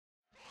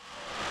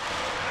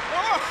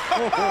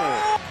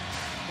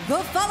The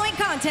following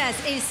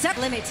contest is set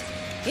limit.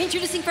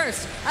 Introducing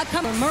first, a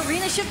comer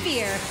Marina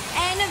Shafir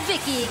and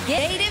Vickie,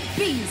 native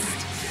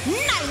beast,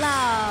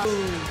 Nyla.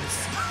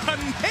 A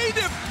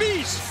native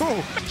beast!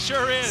 Oh,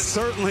 sure is.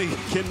 Certainly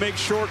can make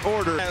short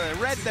order.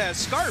 Red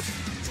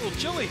scarf. It's a little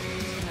chilly.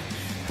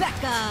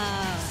 Becca.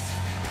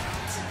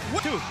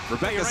 What? Dude,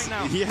 Rebecca, right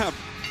now. Yeah.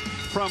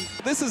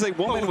 This is a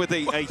woman with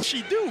a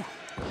she do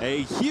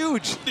a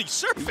huge big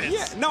surface.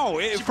 Yeah, no,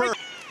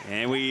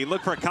 and we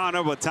look for a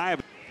counter with time.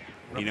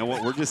 You know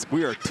what?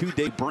 We are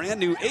a brand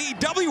new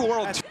AEW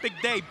world. That's big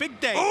day, big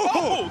day.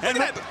 Oh, and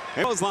that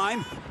goes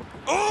line.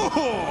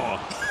 Oh,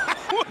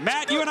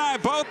 Matt, you and I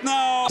both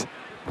know.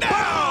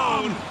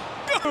 Down.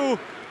 Go.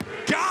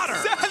 Got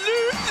her.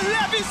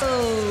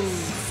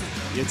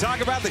 Salut, You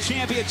talk about the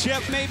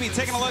championship, maybe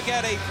taking a look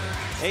at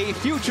a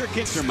future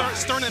contender.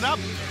 Stirring it up.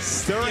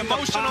 Stirring the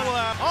emotional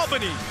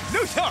Albany,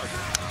 New York.